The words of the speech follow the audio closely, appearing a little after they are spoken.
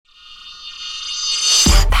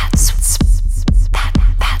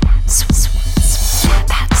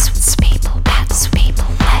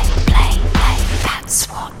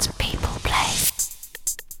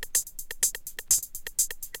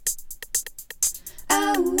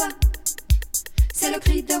C'est le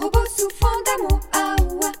cri de robot souffrant d'amour.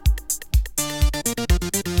 Aouah.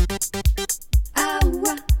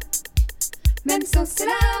 Aouah. Même sans ses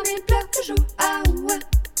larmes, il pleure toujours. Aouah.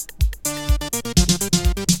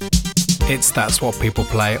 It's That's What People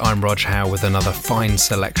Play. I'm Rog Howe with another fine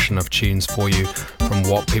selection of tunes for you from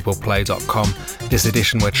whatpeopleplay.com. This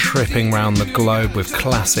edition we're tripping round the globe with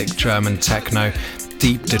classic German techno,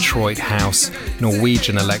 deep Detroit house,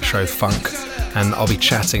 Norwegian electro funk, and I'll be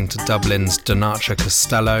chatting to Dublin's Donacha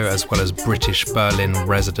Costello as well as British Berlin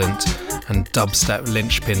resident and dubstep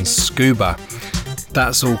linchpin Scuba.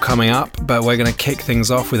 That's all coming up, but we're going to kick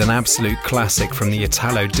things off with an absolute classic from the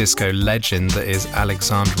Italo disco legend that is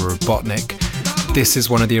Alexander Robotnik. This is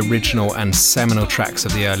one of the original and seminal tracks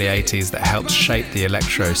of the early 80s that helped shape the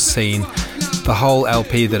electro scene. The whole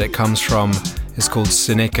LP that it comes from is called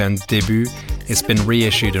Ce n'est qu'un début. It's been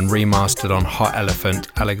reissued and remastered on Hot Elephant,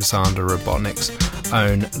 Alexander Robotnik's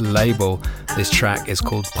own label. This track is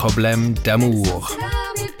called Problème d'amour.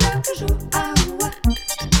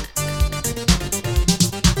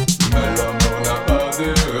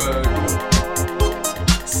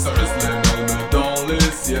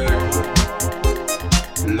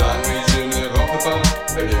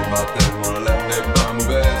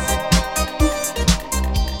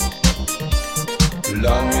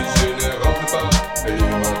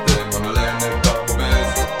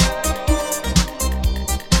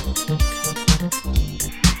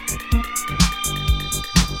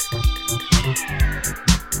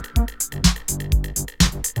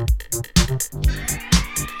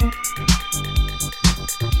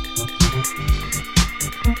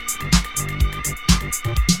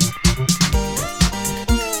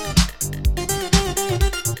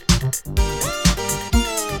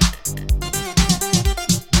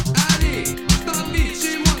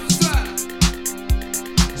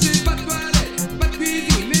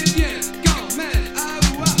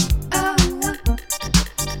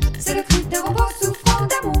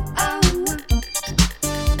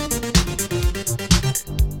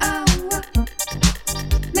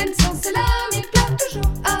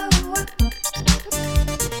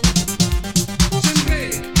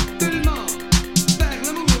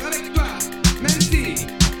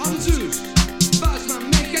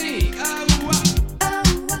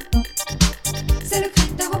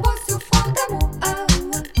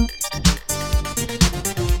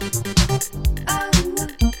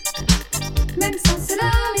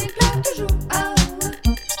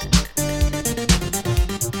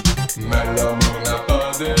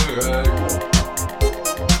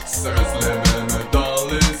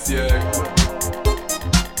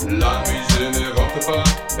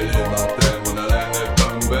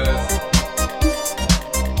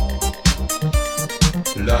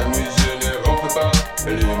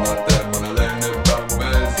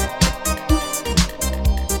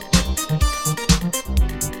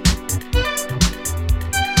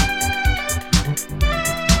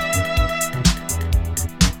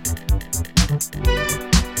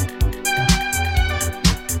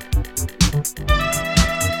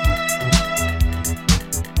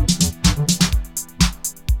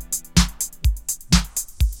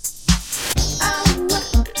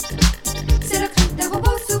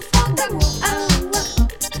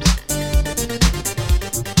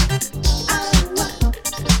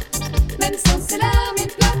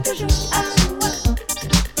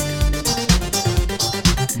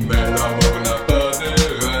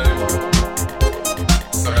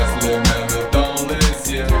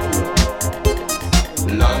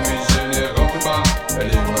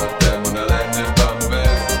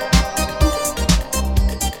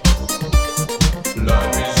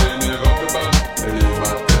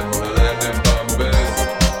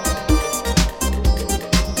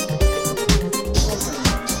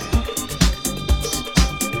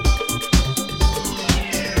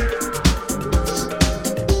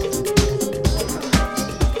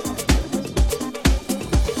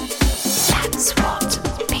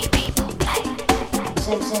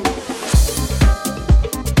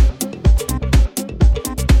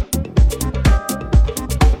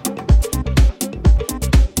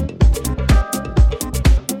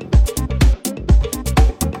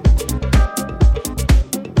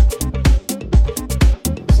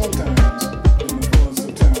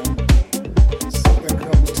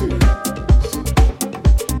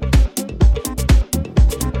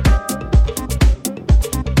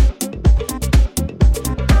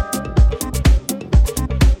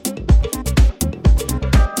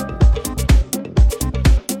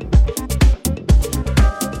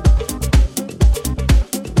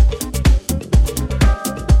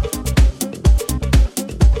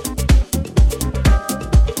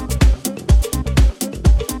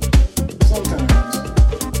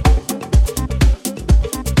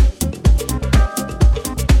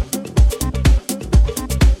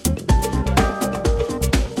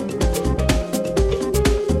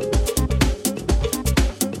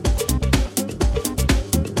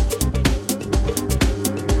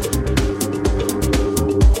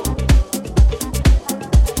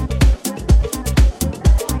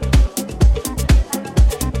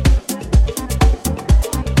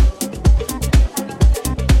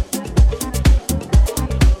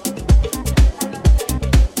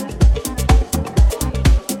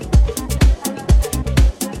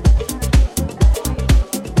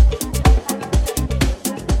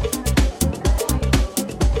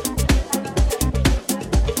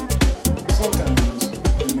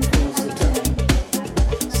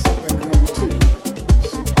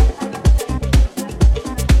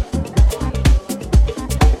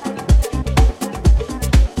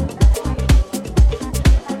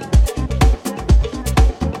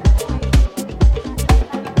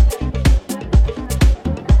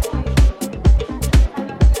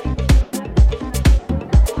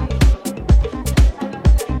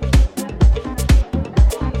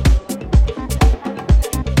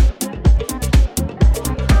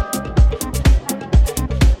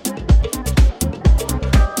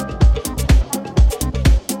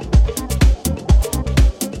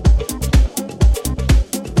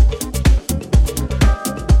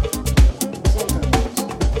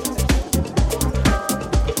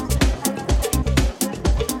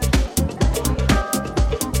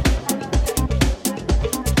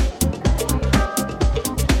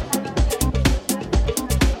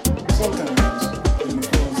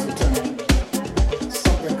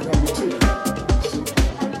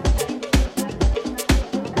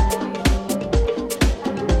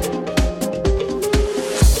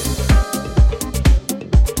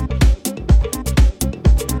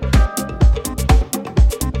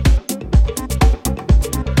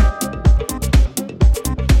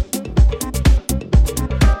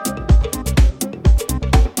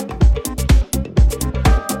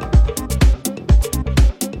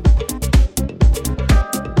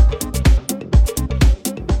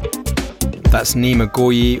 That's Nima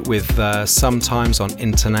Goyi with Sometimes on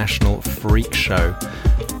International Freak Show.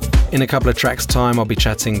 In a couple of tracks' time, I'll be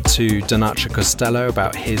chatting to Donato Costello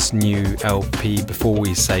about his new LP Before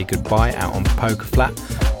We Say Goodbye out on Poker Flat.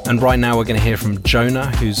 And right now we're going to hear from Jonah,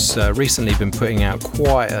 who's recently been putting out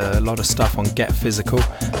quite a lot of stuff on Get Physical,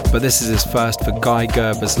 but this is his first for Guy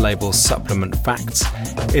Gerber's label Supplement Facts.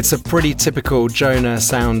 It's a pretty typical Jonah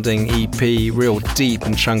sounding EP, real deep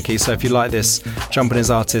and chunky, so if you like this, jump on his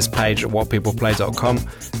artist page at whatpeopleplay.com.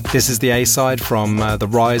 This is the A-side from the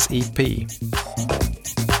Rise EP.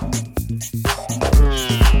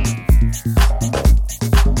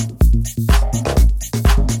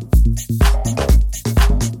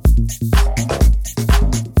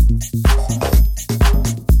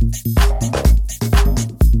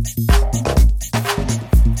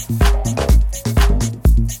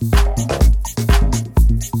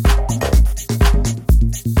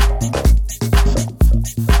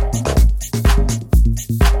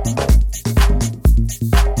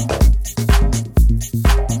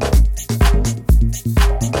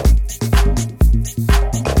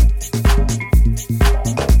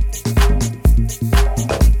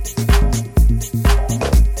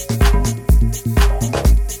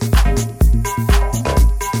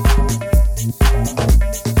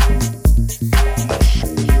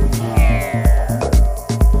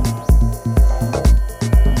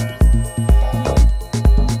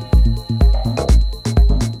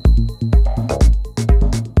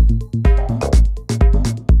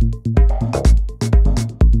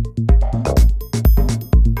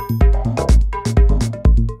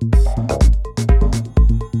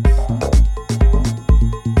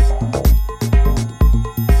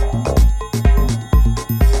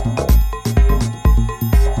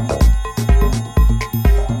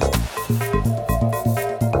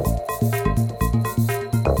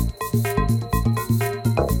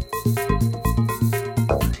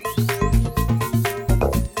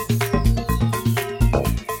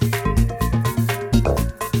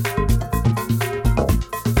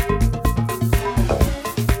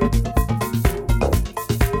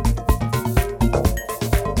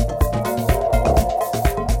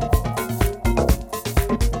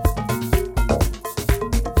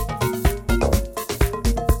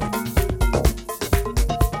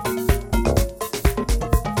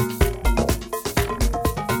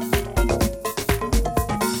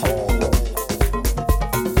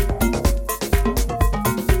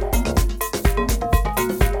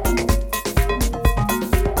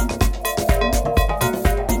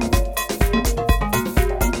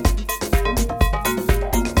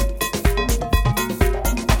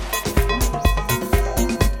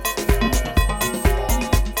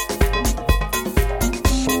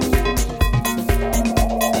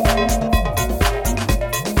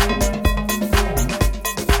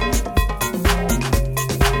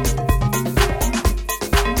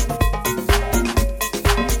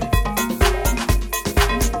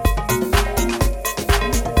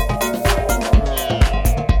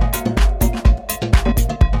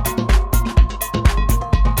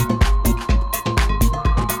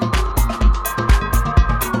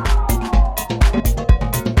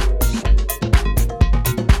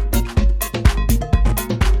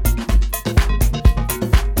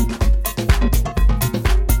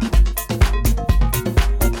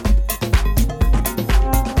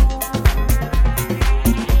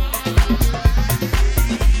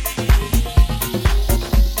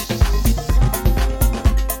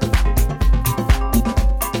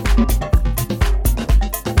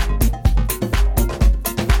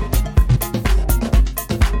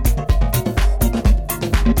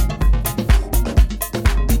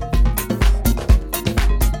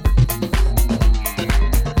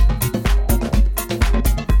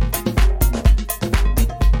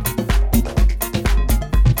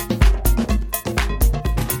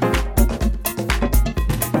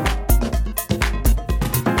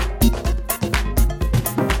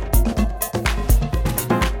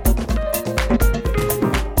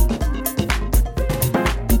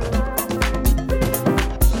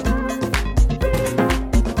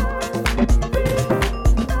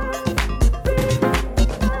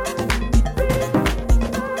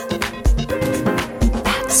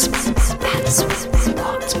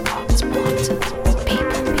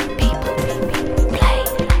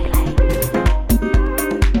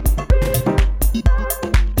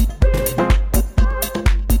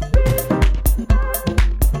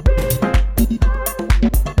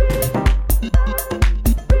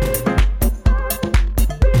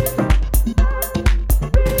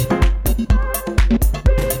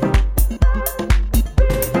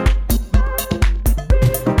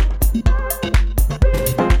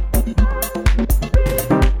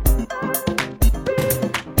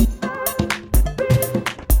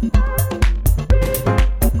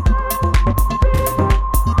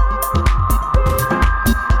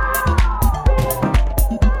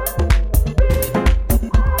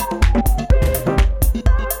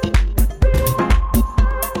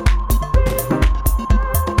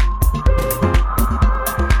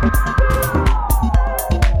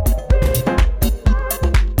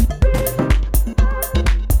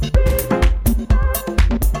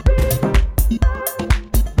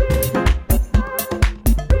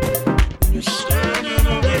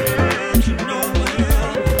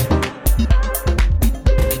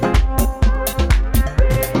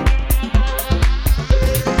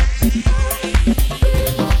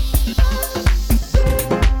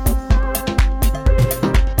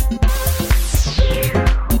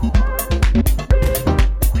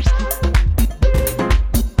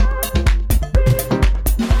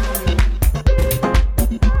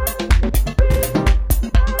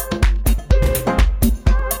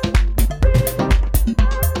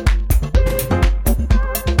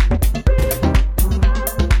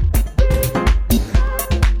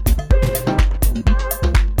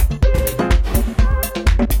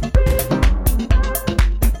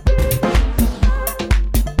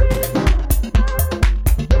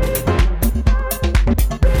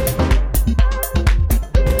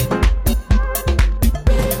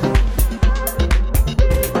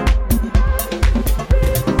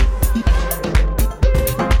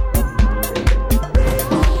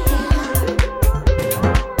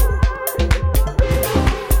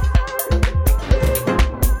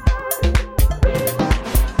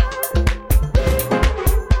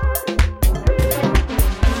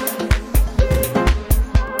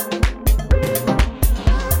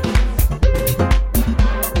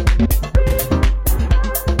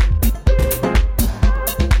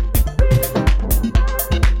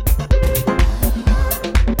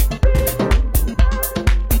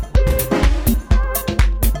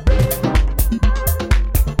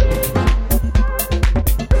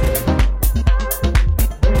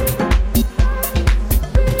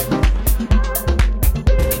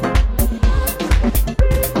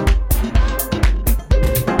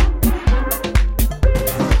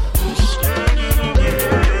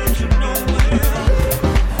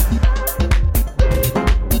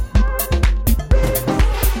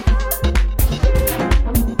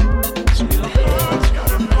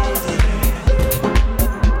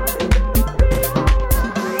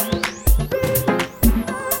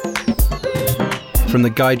 From the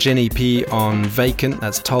Gaijin EP on Vacant,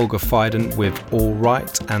 that's Tolga Fiden with All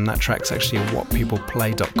Right, and that track's actually a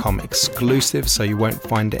Whatpeopleplay.com exclusive, so you won't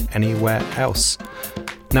find it anywhere else.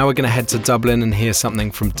 Now we're going to head to Dublin and hear something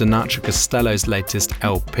from Donato Costello's latest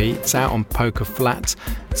LP. It's out on Poker Flat.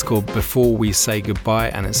 It's called Before We Say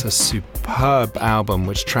Goodbye, and it's a superb album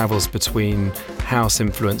which travels between house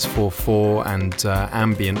influence 4/4 and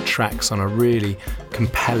ambient tracks on a really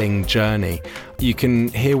compelling journey. You can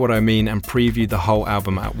hear what I mean and preview the whole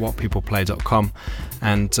album at whatpeopleplay.com.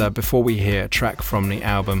 And before we hear a track from the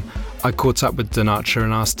album, I caught up with Donato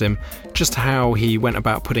and asked him just how he went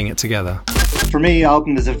about putting it together. For me,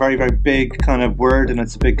 album is a very, very big kind of word, and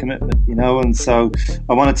it's a big commitment, you know, and so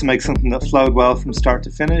I wanted to make something that flowed well from start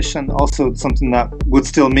to finish, and also something that would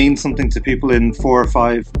still mean something to people in 4,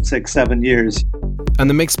 5, 6, 7 years. And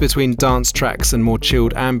the mix between dance tracks and more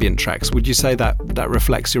chilled ambient tracks, would you say that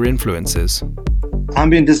reflects your influences?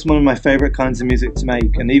 Ambient is one of my favourite kinds of music to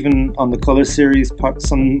make, and even on the Colour series,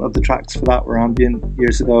 some of the tracks for that were ambient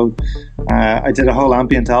years ago. I did a whole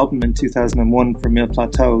ambient album in 2001 for Mille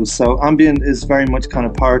Plateaux, so ambient is very much kind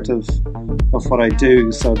of part of what I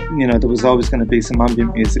do. So, you know, there was always going to be some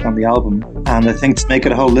ambient music on the album, and I think to make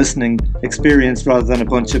it a whole listening experience rather than a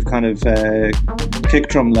bunch of kind of kick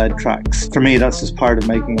drum led tracks, for me that's just part of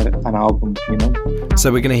making it an album, you know.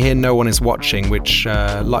 So we're going to hear No One Is Watching, which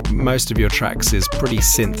like most of your tracks is pretty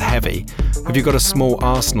synth heavy. Have you got a small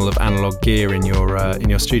arsenal of analog gear in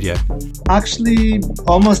your studio? Actually,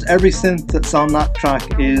 almost every synth that's on that track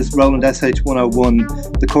is Roland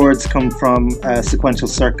SH-101. The chords come from Sequential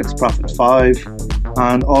Circuits Prophet 5,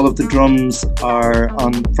 and all of the drums are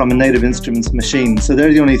from a Native Instruments machine. So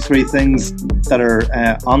they're the only three things that are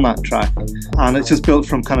on that track, and it's just built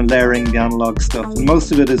from kind of layering the analog stuff. And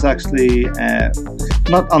most of it is actually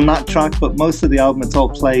not on that track, but most of the album it's all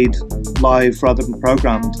played live rather than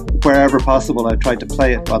programmed. Wherever possible, I tried to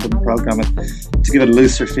play it rather than program it to give it a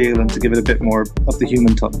looser feel and to give it a bit more of the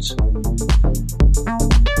human touch.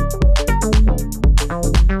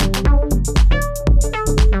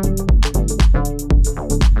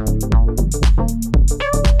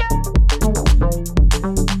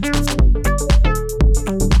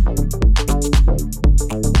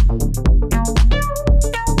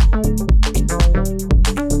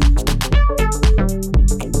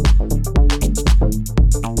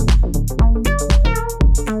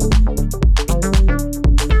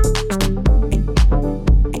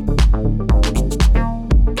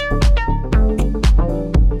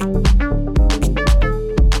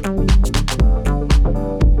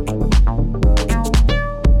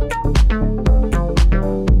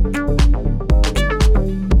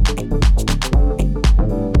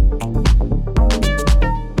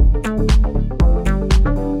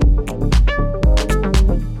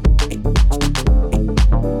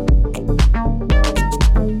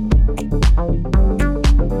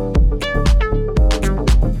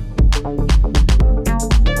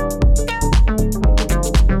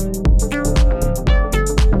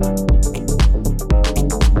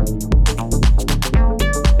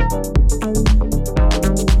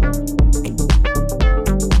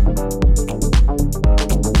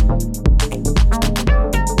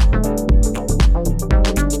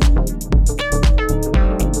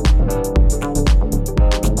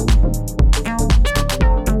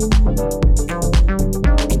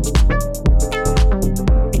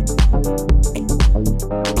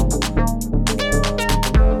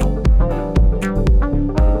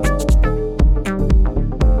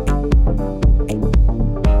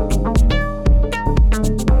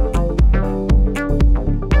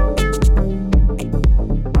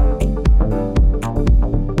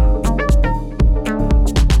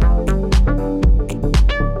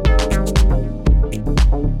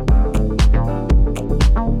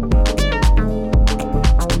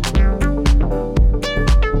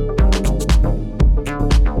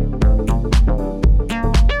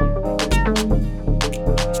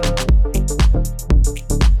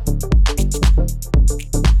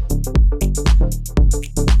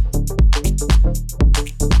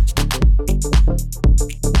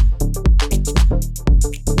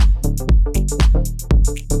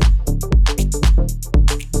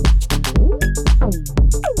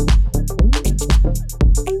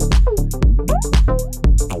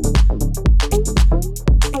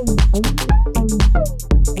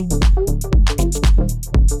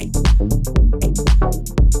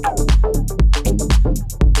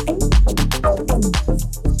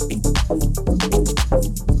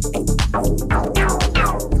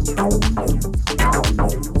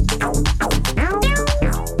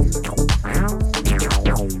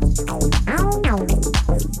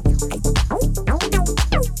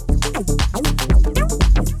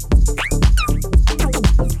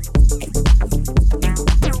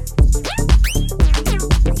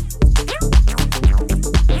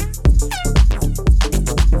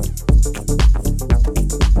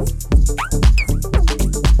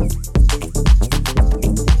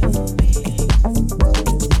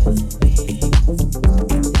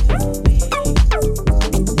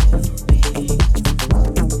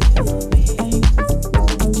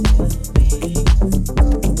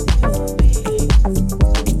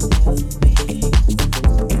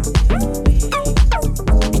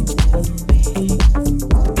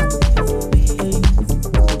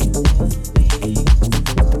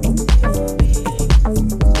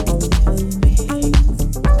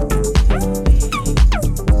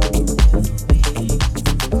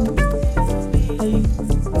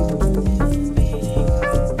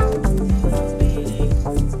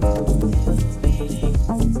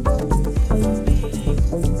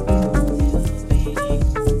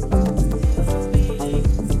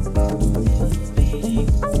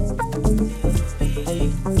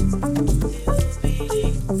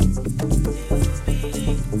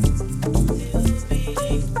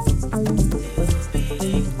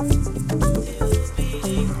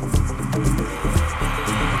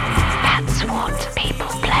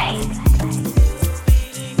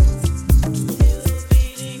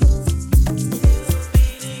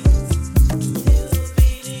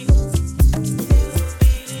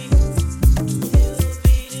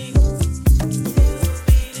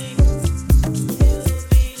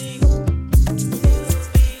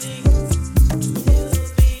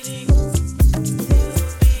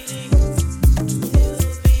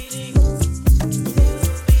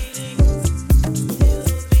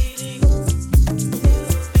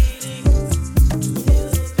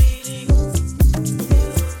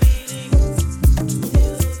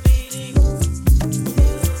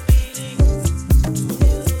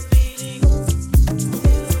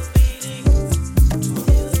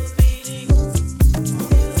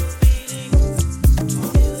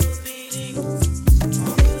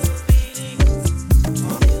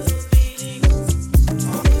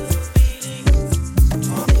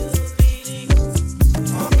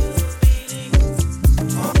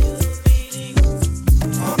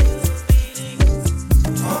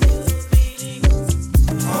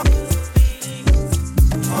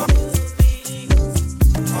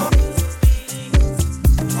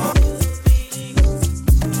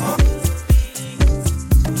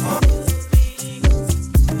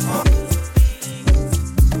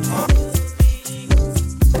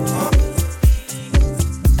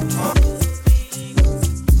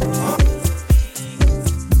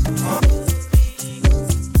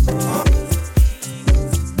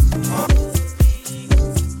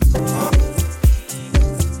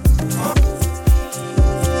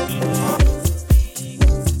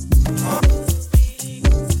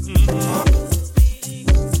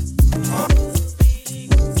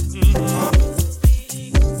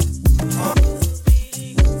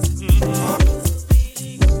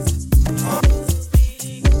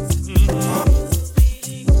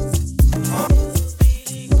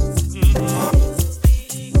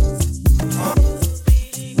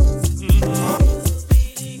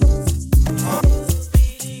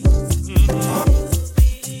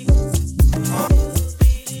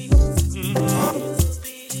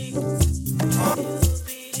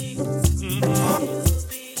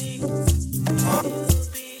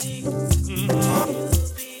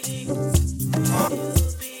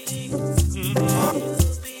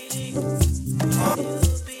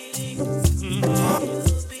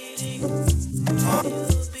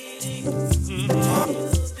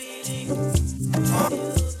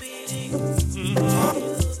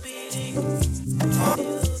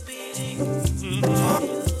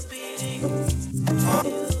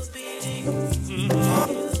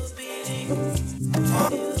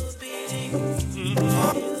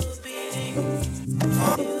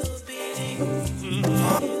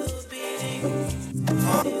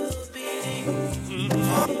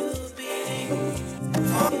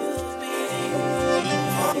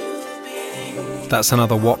 That's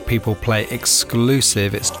another What People Play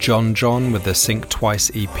exclusive. It's John John with the Sync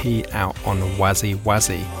Twice EP out on Wazzy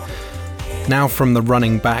Wazzy. Now from the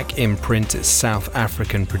Running Back imprint, it's South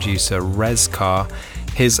African producer Rezkar.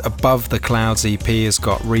 His Above the Clouds EP has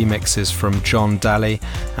got remixes from John Daly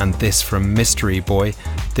and this from Mystery Boy.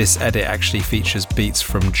 This edit actually features beats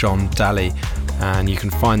from John Daly, and you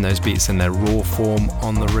can find those beats in their raw form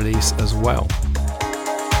on the release as well.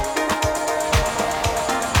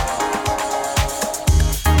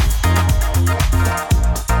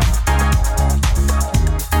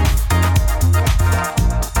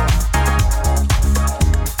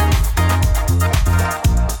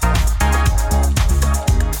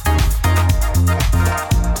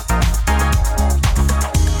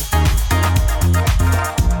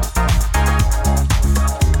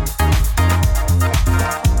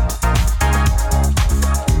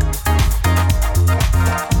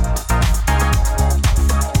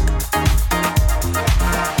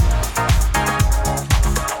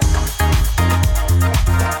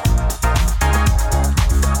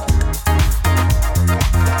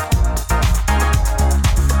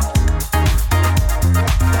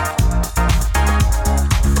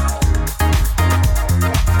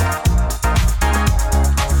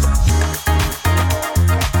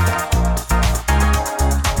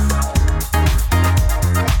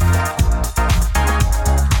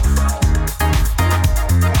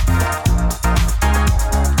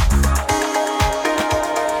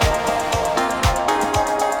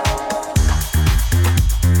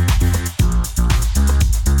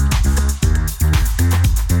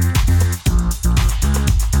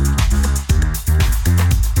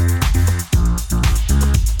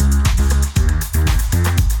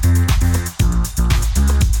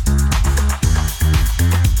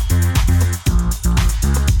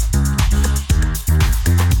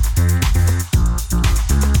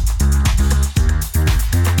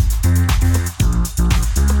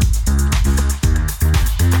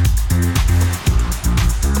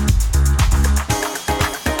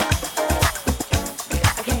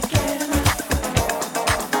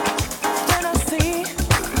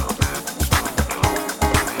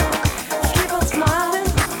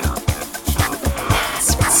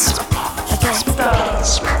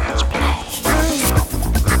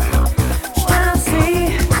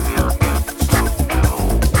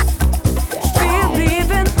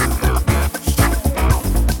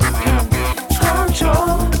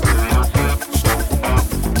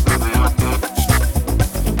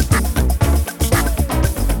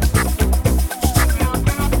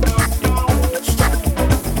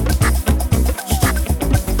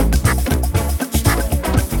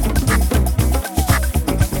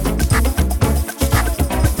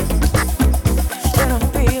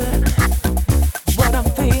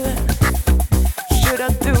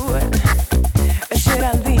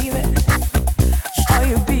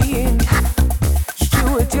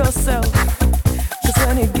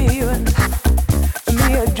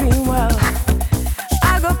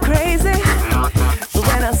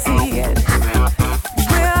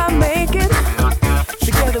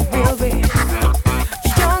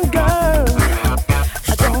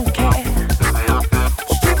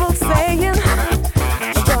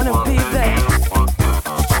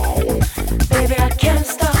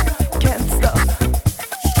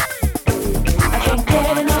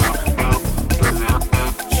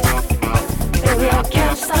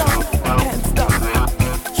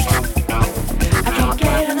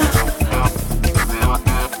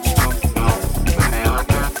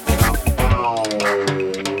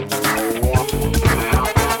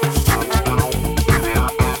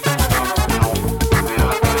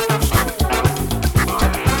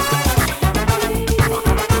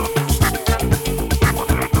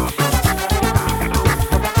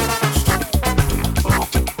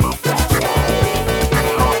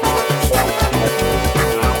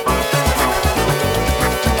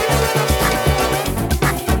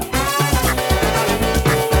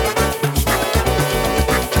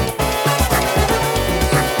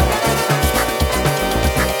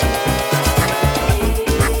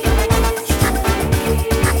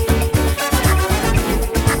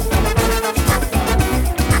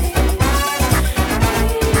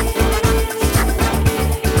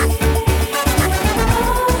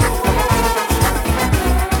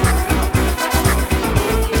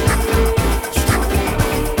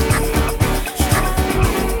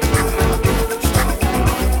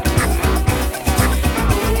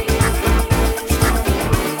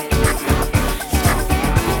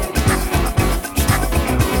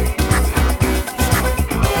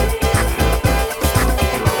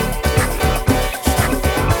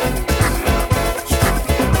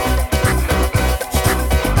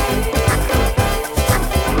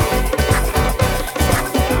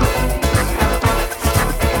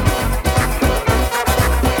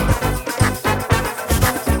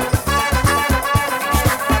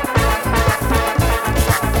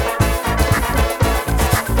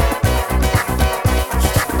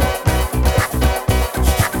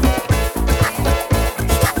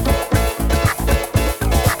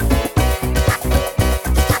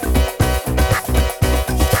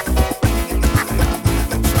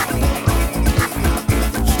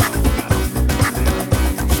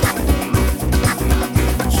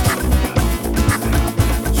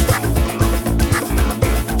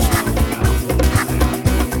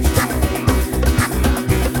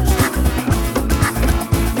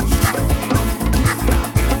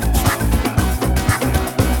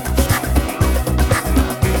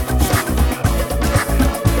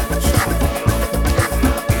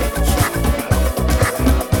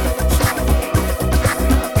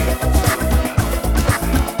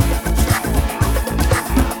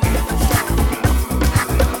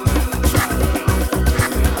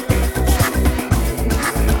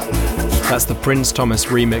 Prince Thomas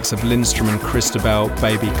remix of Lindstrom and Christabel,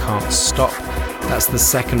 Baby Can't Stop. That's the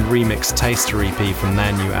second remix taster EP from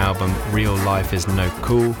their new album Real Life Is No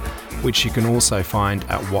Cool, which you can also find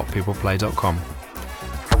at whatpeopleplay.com.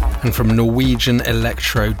 And from Norwegian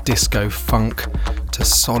electro disco funk to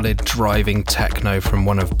solid driving techno from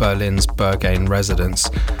one of Berlin's Berghain residents,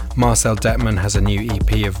 Marcel Detman has a new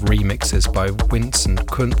EP of remixes by Winston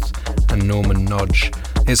Kunth and Norman Nodge.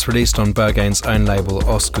 It's released on Berghain's own label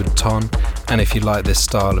Osgood Ton, and if you like this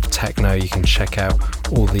style of techno, you can check out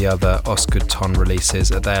all the other Osgood Ton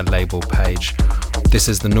releases at their label page. This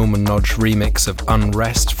is the Norman Nodge remix of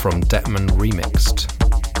Unrest from Detman Remixed.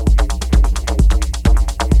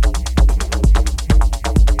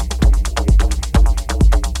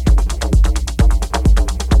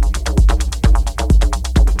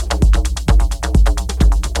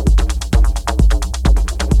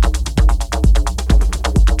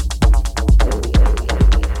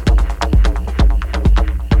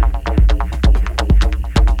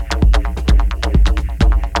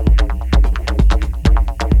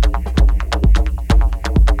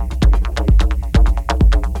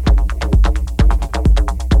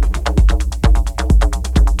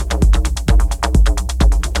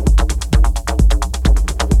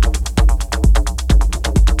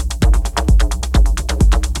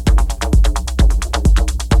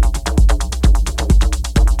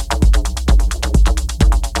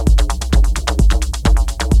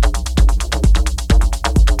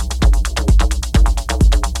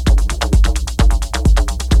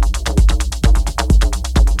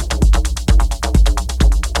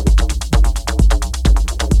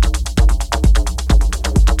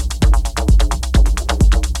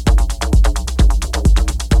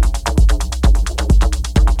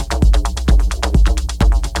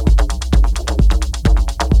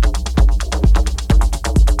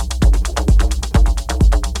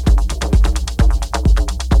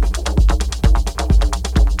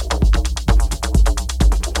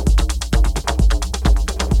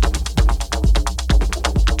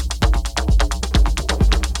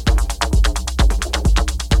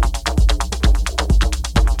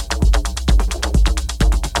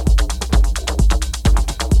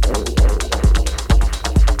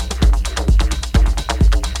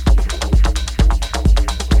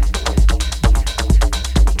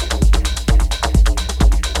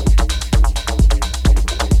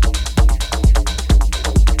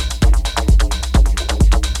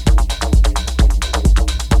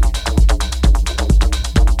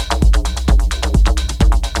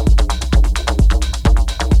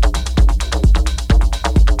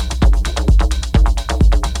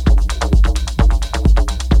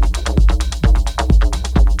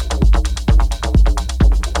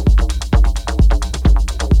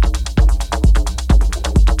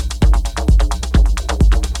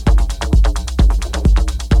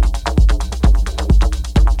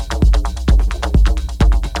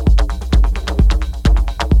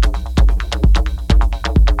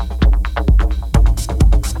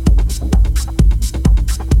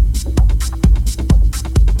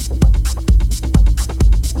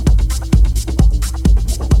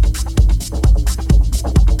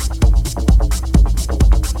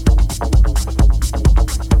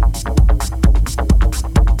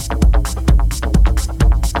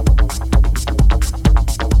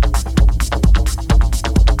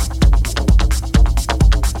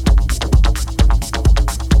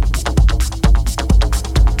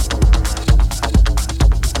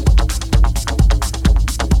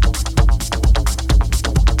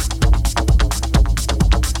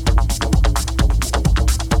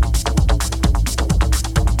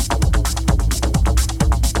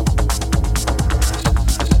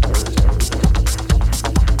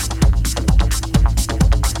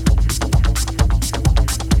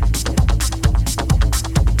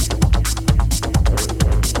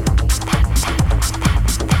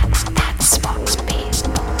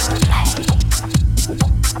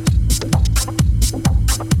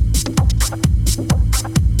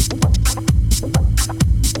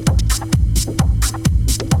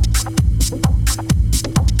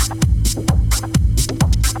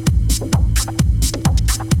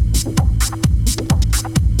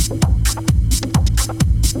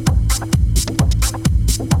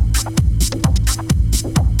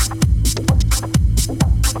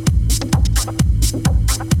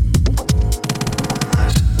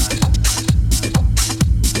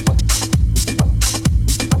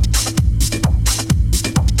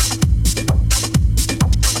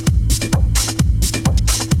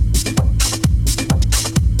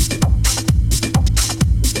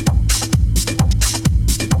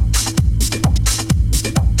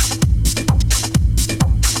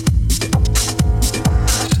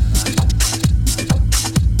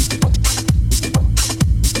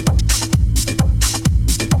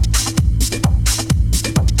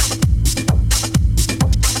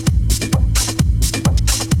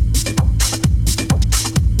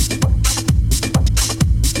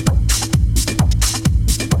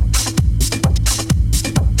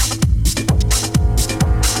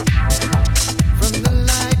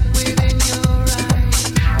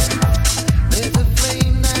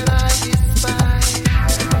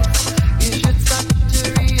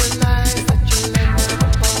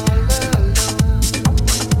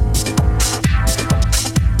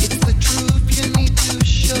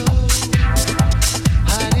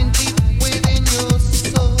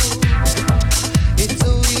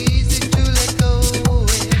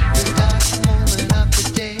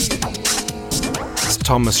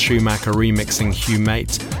 Thomas Schumacher remixing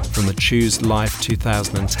Humate from the Choose Life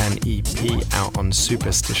 2010 EP out on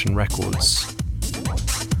Superstition Records.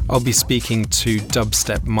 I'll be speaking to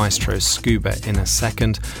dubstep maestro Scuba in a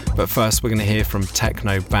second, but first we're going to hear from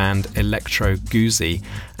techno band Electro Guzzi.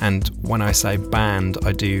 And when I say band,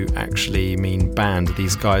 I do actually mean band.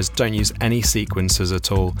 These guys don't use any sequencers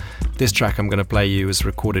at all. This track I'm going to play you is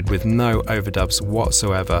recorded with no overdubs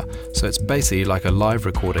whatsoever, so it's basically like a live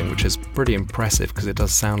recording, which is pretty impressive because it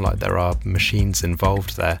does sound like there are machines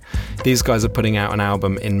involved there. These guys are putting out an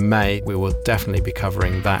album in May. We will definitely be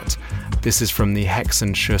covering that. This is from the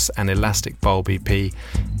Hexenschuss and Elastic Bulb EP,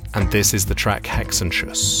 and this is the track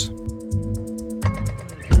Hexenschuss.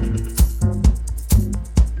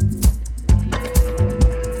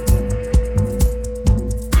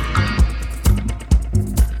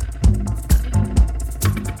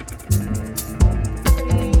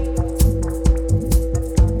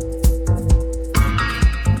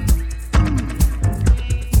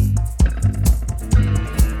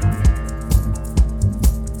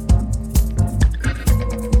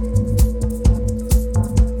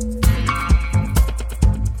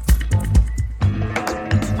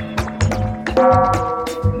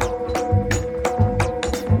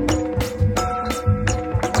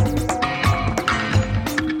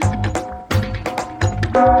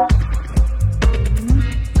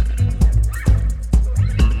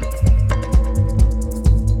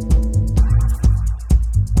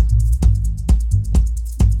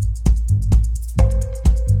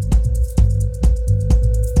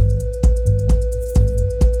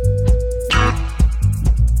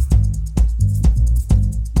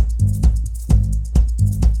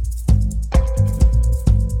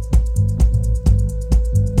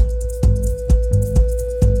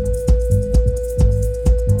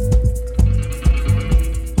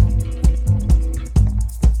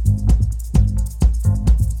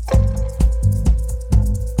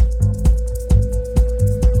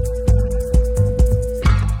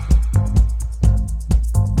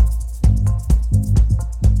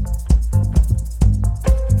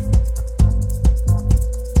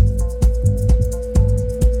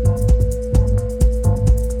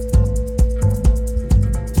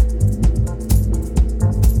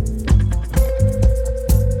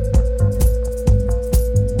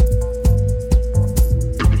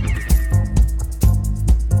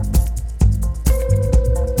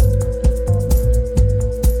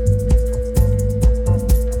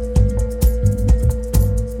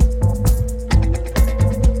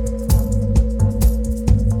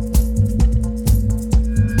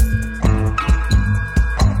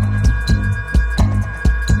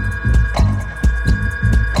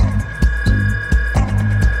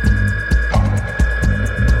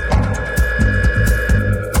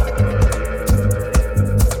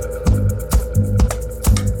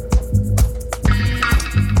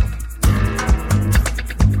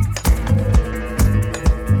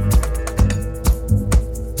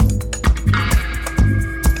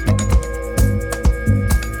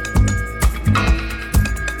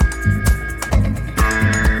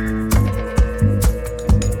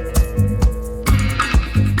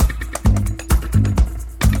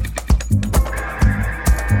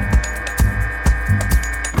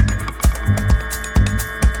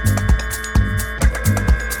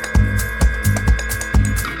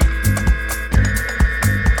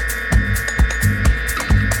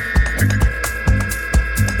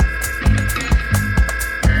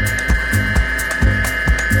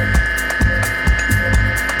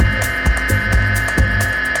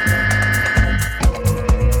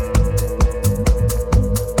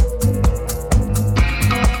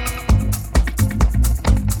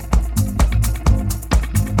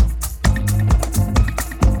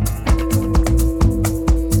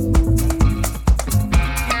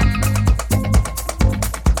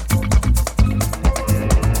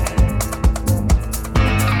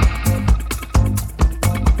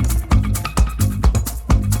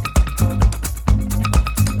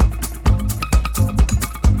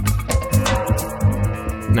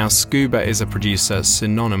 Now, Scuba is a producer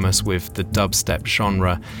synonymous with the dubstep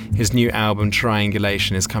genre. His new album,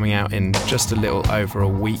 Triangulation, is coming out in just a little over a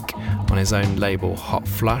week on his own label, Hot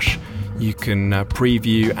Flush. You can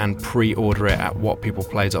preview and pre-order it at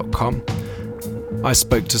Whatpeopleplay.com. I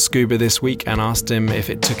spoke to Scuba this week and asked him if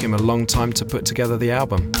it took him a long time to put together the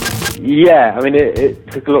album. Yeah, I mean, it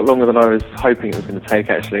took a lot longer than I was hoping it was going to take,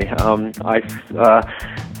 actually. I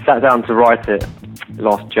sat down to write it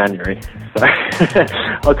last January, so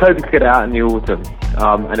I was hoping to get it out in the autumn,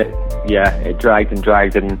 and it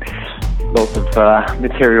dragged and lots of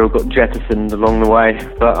material got jettisoned along the way,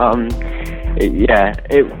 but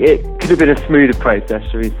it could have been a smoother process,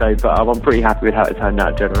 shall we say, but I'm pretty happy with how it turned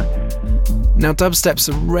out generally. Now, dubstep's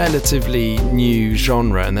a relatively new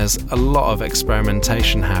genre and there's a lot of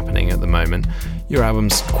experimentation happening at the moment. Your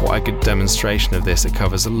album's quite a good demonstration of this. It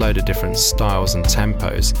covers a load of different styles and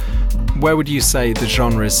tempos. Where would you say the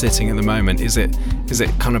genre is sitting at the moment? Is it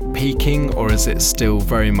kind of peaking, or is it still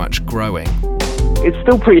very much growing? It's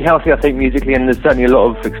still pretty healthy, I think, musically, and there's certainly a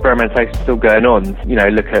lot of experimentation still going on. You know,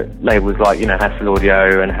 look at labels like, Hassel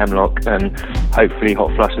Audio and Hemlock and hopefully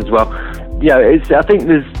Hot Flush as well. Yeah, I think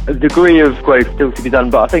there's a degree of growth still to be done,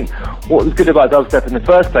 but I think what was good about dubstep in the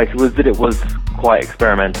first place was that it was quite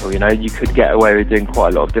experimental. You could get away with doing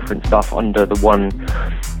quite a lot of different stuff under the one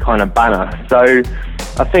kind of banner. So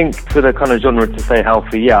I think for the kind of genre to stay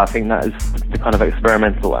healthy, I think that is the kind of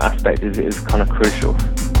experimental aspect is kind of crucial.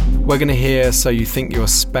 We're going to hear So You Think You're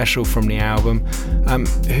Special from the album.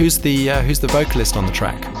 Who's the vocalist on the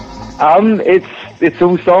track? It's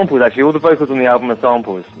all samples, actually. All the vocals on the album are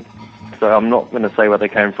samples. So I'm not going to say where they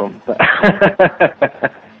came from. But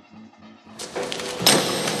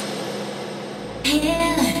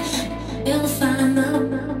You'll find the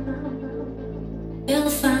one. You'll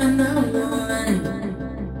find the one.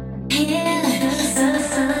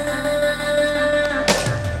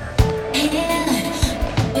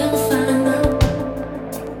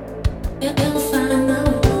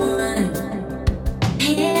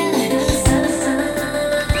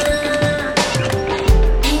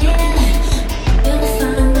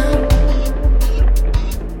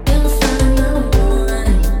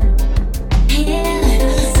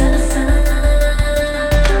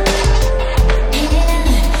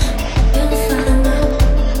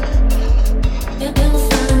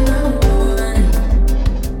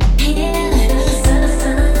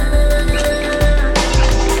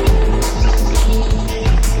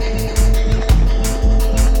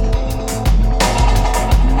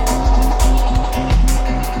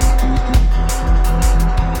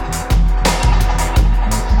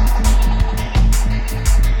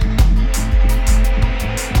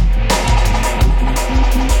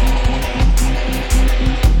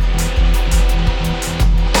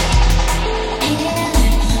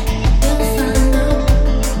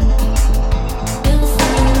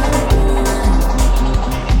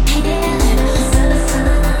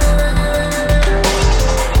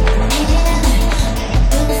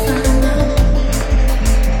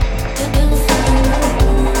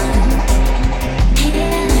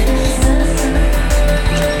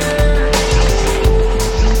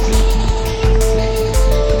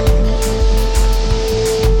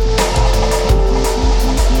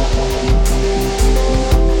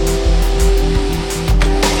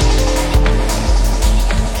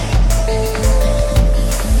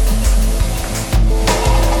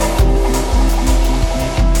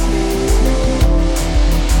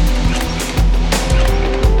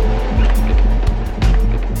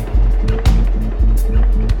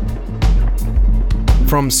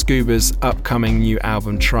 From Scuba's upcoming new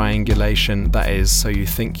album Triangulation, that is So You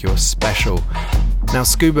Think You're Special. Now,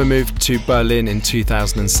 Scuba moved to Berlin in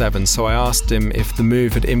 2007, so I asked him if the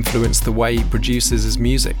move had influenced the way he produces his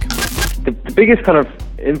music. The biggest kind of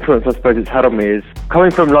influence I suppose it's had on me is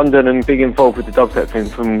coming from London and being involved with the dubstep thing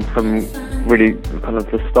from really kind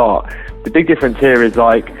of the start. The big difference here is,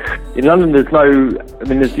 like, in London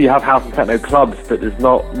you have house and techno clubs, but there's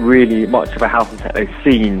not really much of a house and techno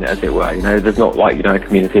scene, as it were. There's not a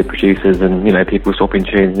community of producers and people swapping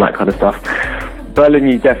tunes and that kind of stuff. Berlin,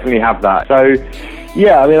 you definitely have that. So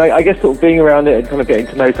yeah, I guess sort of being around it and kind of getting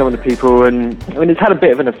to know some of the people, and it's had a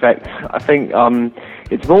bit of an effect. I think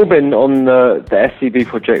it's more been on the SCB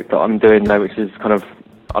project that I'm doing now, which is kind of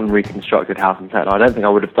unreconstructed house and techno. I don't think I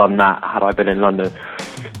would have done that had I been in London.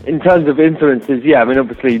 In terms of influences,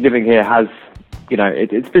 obviously living here has,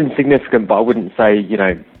 it's been significant, but I wouldn't say,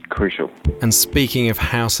 crucial. And speaking of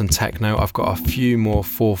house and techno, I've got a few more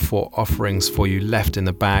 4/4 offerings for you left in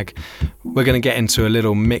the bag. We're going to get into a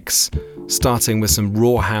little mix, starting with some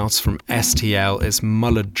raw house from STL. It's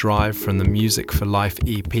Mullard Drive from the Music for Life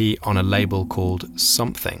EP on a label called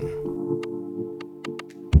Something.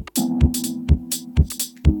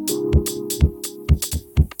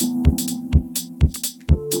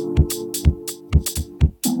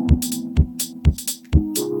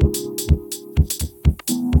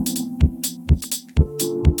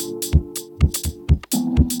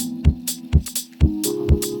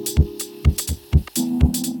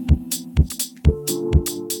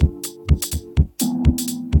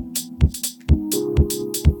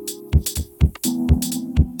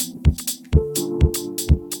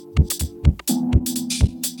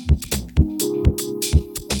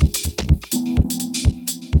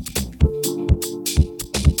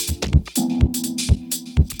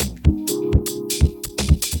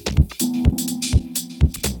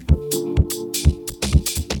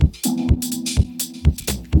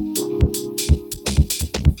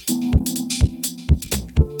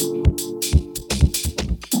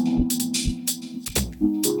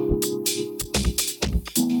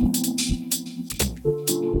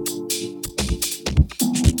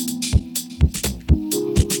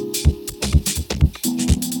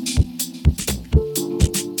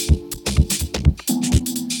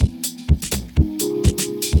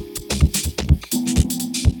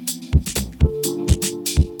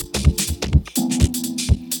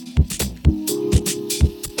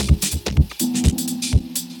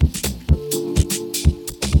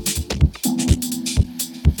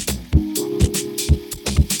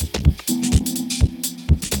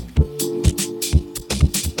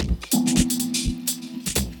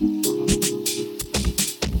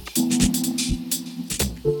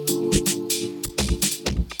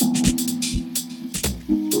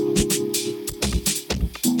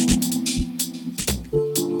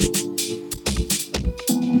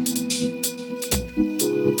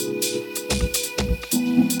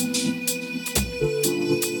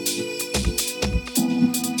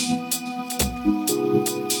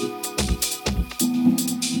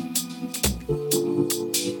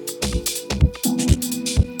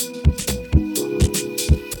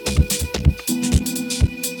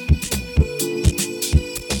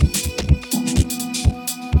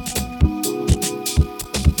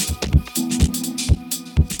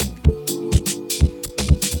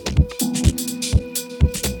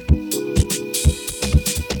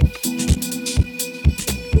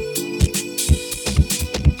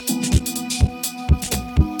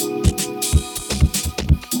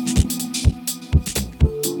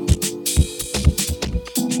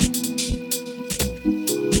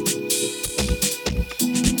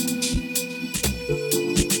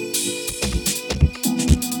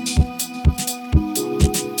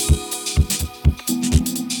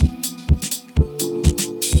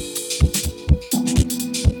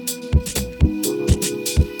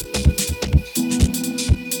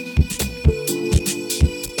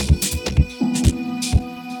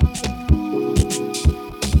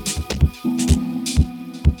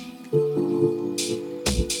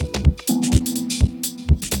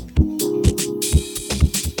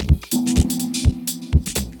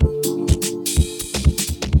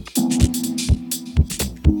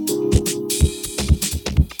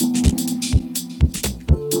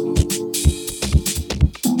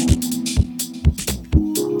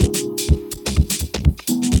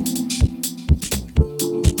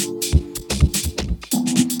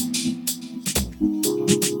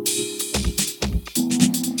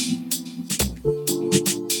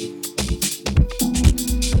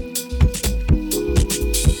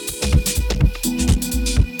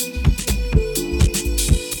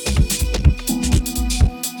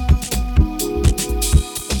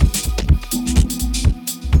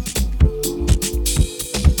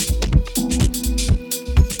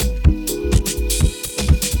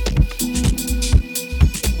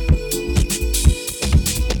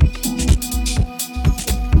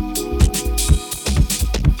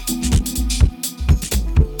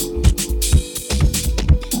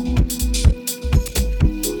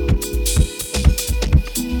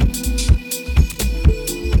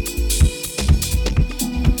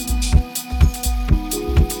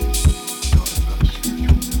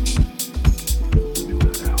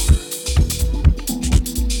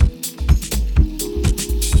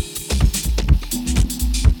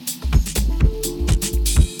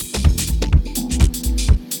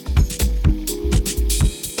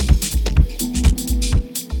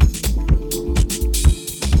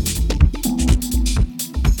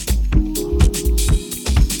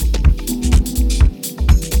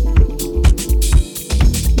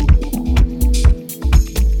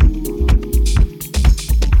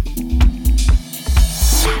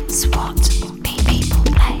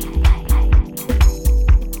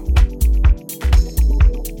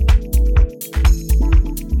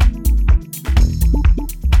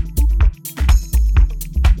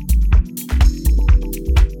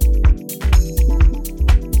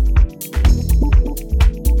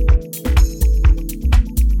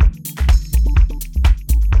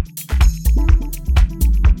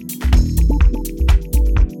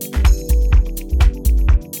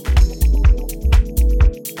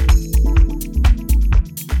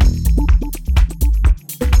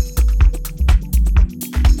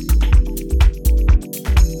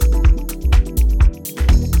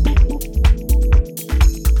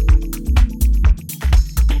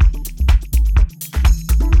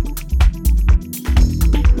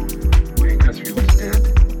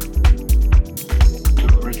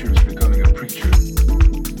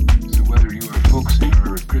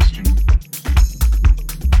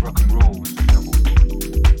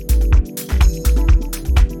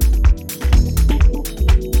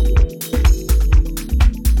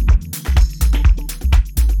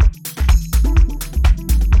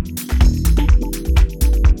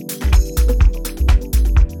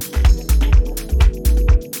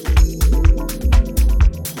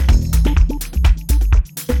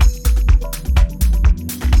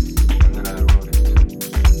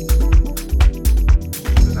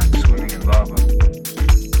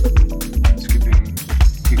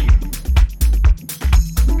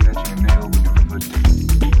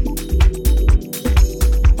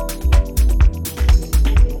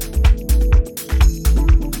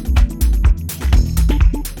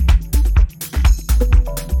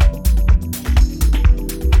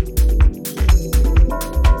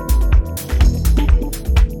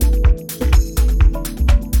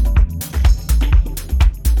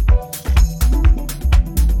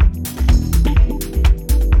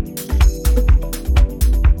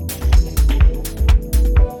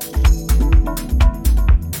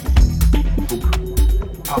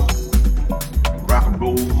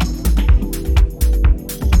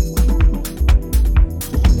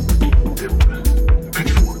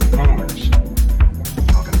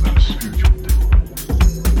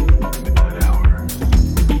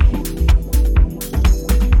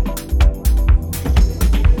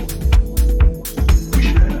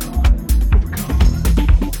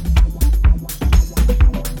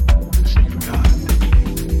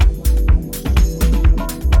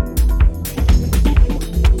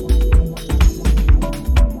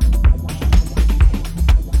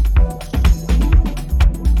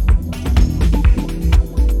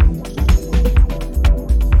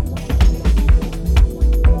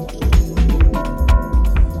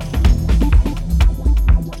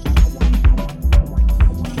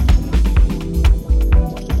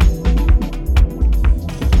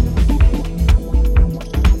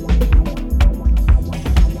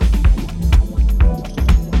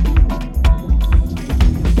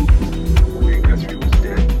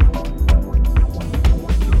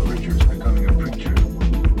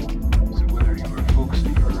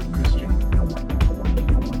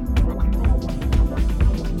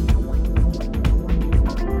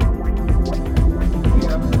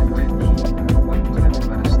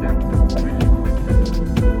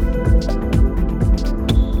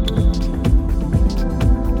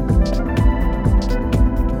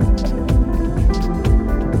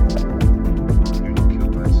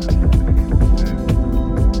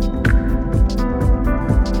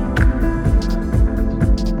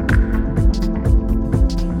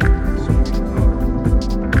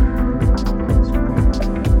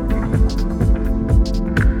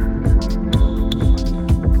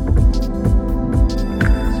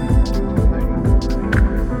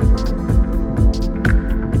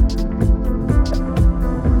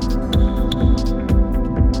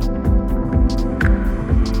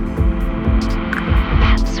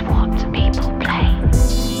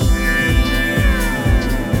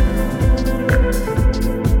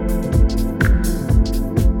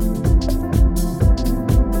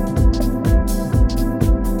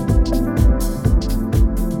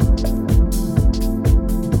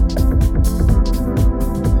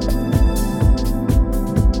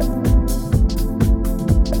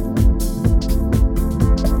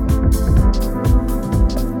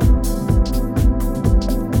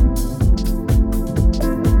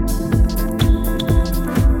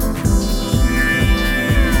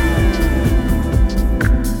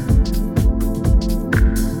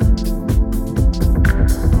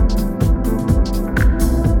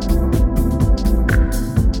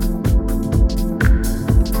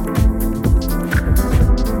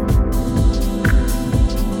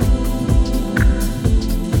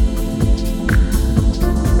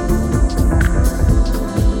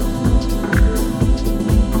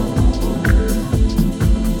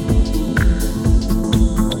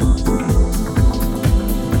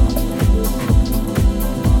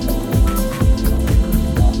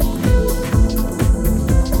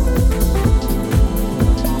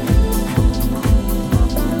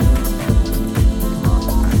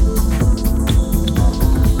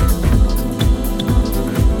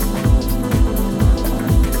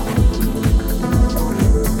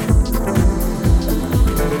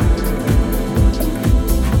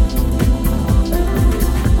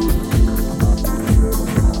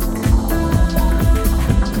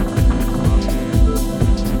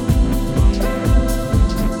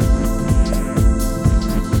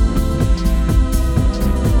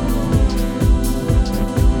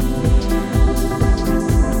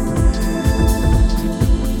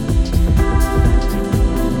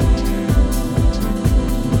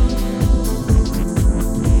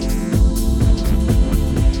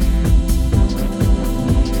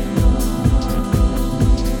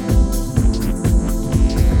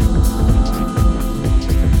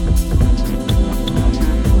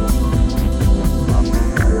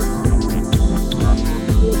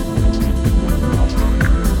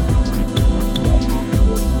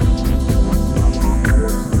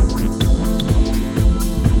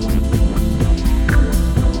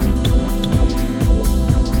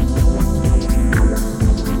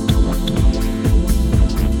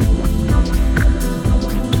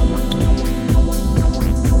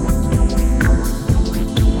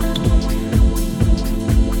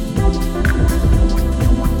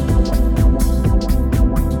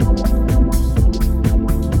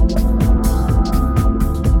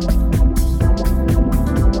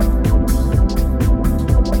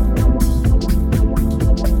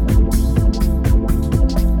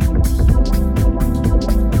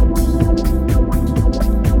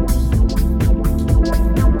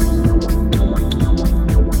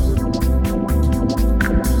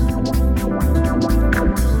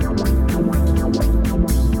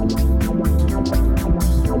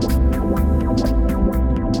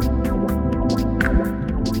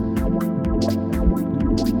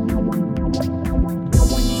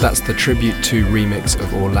 That's the Tribute to remix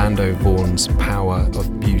of Orlando Vaughan's Power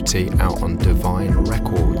of Beauty out on Divine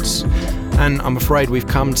Records. And I'm afraid we've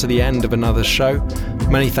come to the end of another show.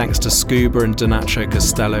 Many thanks to Scuba and Donacho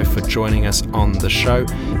Costello for joining us on the show.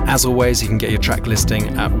 As always, you can get your track listing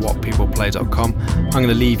at whatpeopleplay.com. I'm going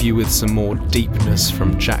to leave you with some more deepness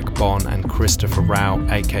from Jack Bon and Christopher Rao,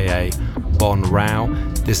 aka Bon Rao.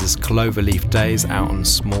 This is Cloverleaf Days out on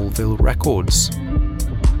Smallville Records.